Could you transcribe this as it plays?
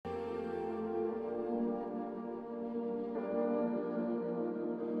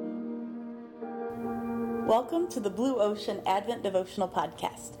Welcome to the Blue Ocean Advent Devotional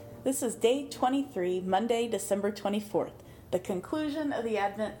Podcast. This is day 23, Monday, December 24th, the conclusion of the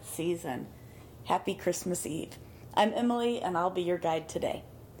Advent season. Happy Christmas Eve. I'm Emily, and I'll be your guide today.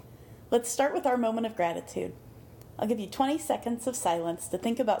 Let's start with our moment of gratitude. I'll give you 20 seconds of silence to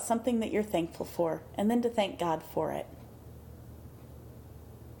think about something that you're thankful for, and then to thank God for it.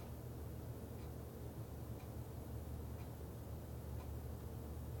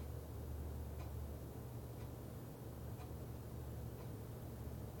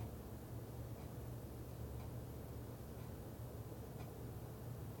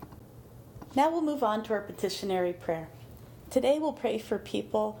 Now we'll move on to our petitionary prayer. Today we'll pray for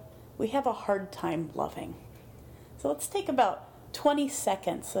people we have a hard time loving. So let's take about 20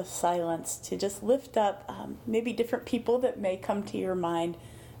 seconds of silence to just lift up maybe different people that may come to your mind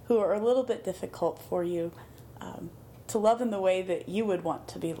who are a little bit difficult for you to love in the way that you would want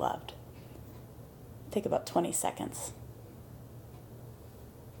to be loved. Take about 20 seconds.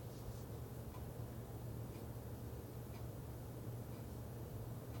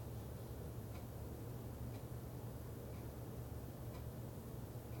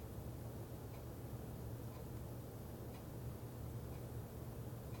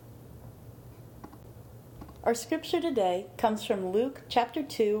 Our scripture today comes from Luke chapter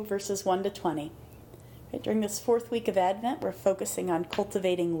 2, verses 1 to 20. During this fourth week of Advent, we're focusing on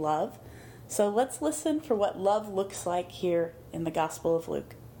cultivating love. So let's listen for what love looks like here in the Gospel of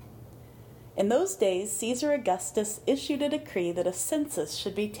Luke. In those days, Caesar Augustus issued a decree that a census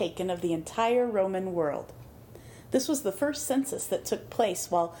should be taken of the entire Roman world. This was the first census that took place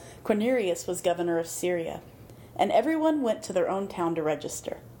while Quirinius was governor of Syria, and everyone went to their own town to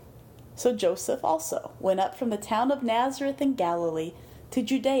register. So Joseph also went up from the town of Nazareth in Galilee to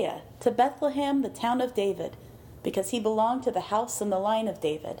Judea, to Bethlehem, the town of David, because he belonged to the house and the line of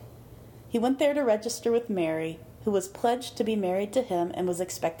David. He went there to register with Mary, who was pledged to be married to him and was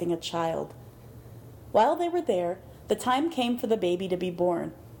expecting a child. While they were there, the time came for the baby to be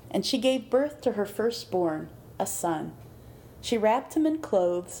born, and she gave birth to her firstborn, a son. She wrapped him in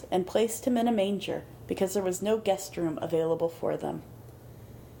clothes and placed him in a manger, because there was no guest room available for them.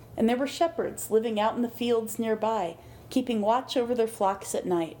 And there were shepherds living out in the fields nearby, keeping watch over their flocks at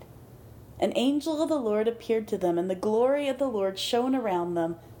night. An angel of the Lord appeared to them, and the glory of the Lord shone around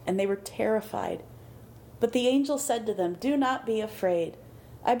them, and they were terrified. But the angel said to them, "Do not be afraid.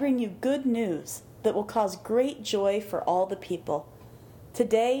 I bring you good news that will cause great joy for all the people.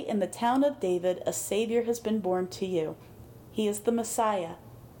 Today, in the town of David, a Savior has been born to you. He is the Messiah,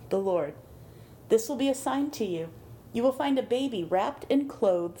 the Lord. This will be a sign to you. You will find a baby wrapped in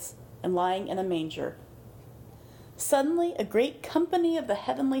clothes and lying in a manger." Suddenly, a great company of the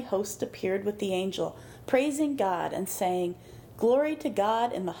heavenly host appeared with the angel, praising God and saying, "Glory to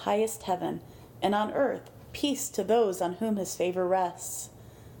God in the highest heaven, and on earth peace to those on whom his favor rests."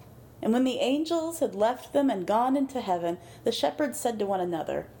 And when the angels had left them and gone into heaven, the shepherds said to one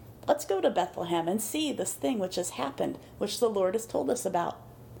another, "Let's go to Bethlehem and see this thing which has happened, which the Lord has told us about."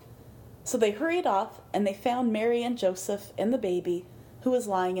 So they hurried off, and they found Mary and Joseph and the baby, who was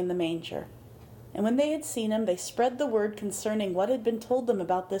lying in the manger. And when they had seen him, they spread the word concerning what had been told them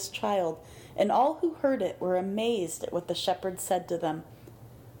about this child, and all who heard it were amazed at what the shepherds said to them.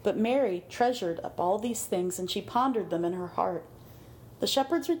 But Mary treasured up all these things, and she pondered them in her heart. The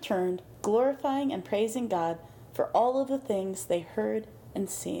shepherds returned, glorifying and praising God for all of the things they heard and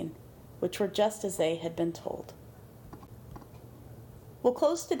seen, which were just as they had been told. We'll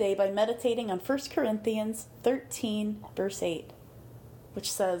close today by meditating on 1 Corinthians 13, verse 8,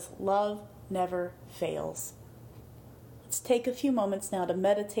 which says, "Love never fails." Let's take a few moments now to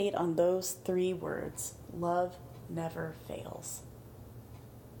meditate on those three words. Love never fails.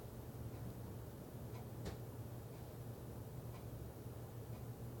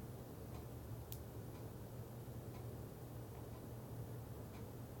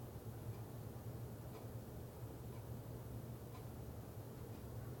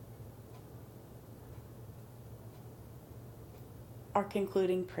 Our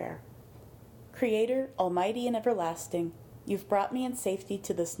concluding prayer. Creator, almighty and everlasting, you've brought me in safety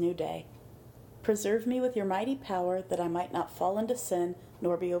to this new day. Preserve me with your mighty power that I might not fall into sin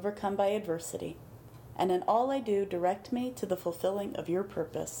nor be overcome by adversity. And in all I do, direct me to the fulfilling of your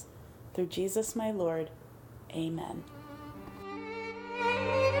purpose. Through Jesus my Lord. Amen.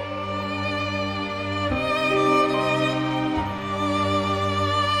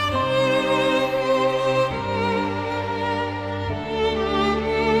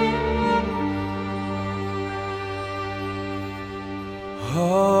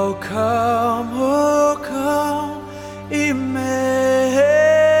 Oh come, Emmanuel.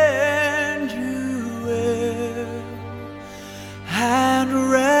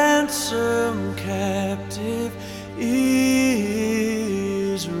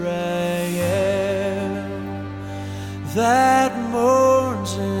 that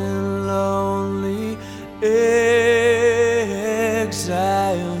mourns in lonely exile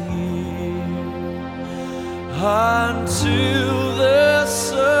here, until the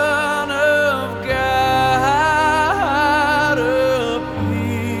Son of God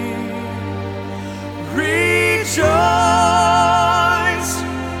appear. Rejoice,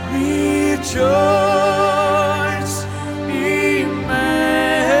 rejoice, Emmanuel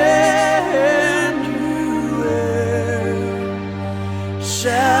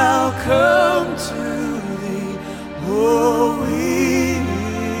shall come to thee, O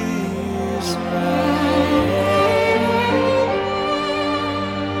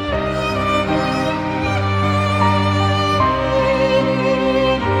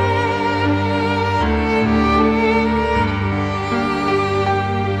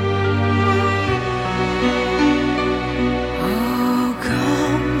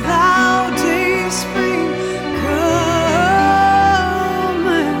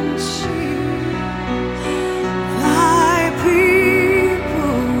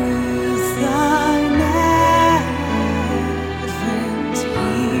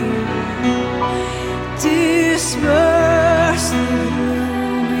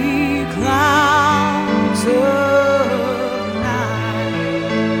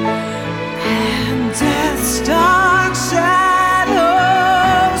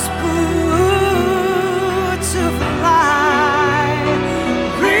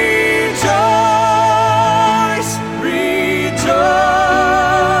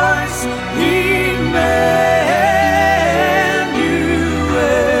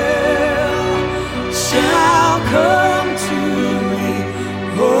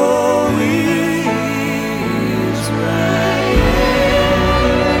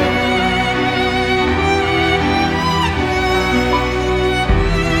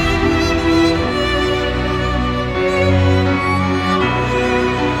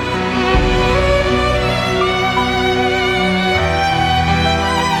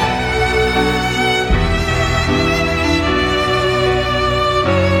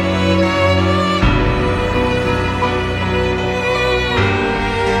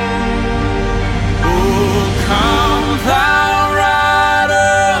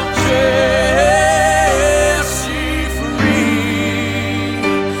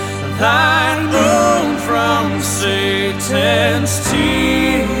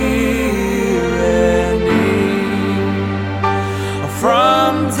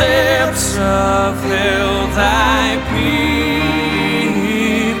of hell thy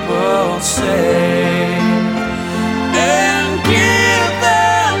people say.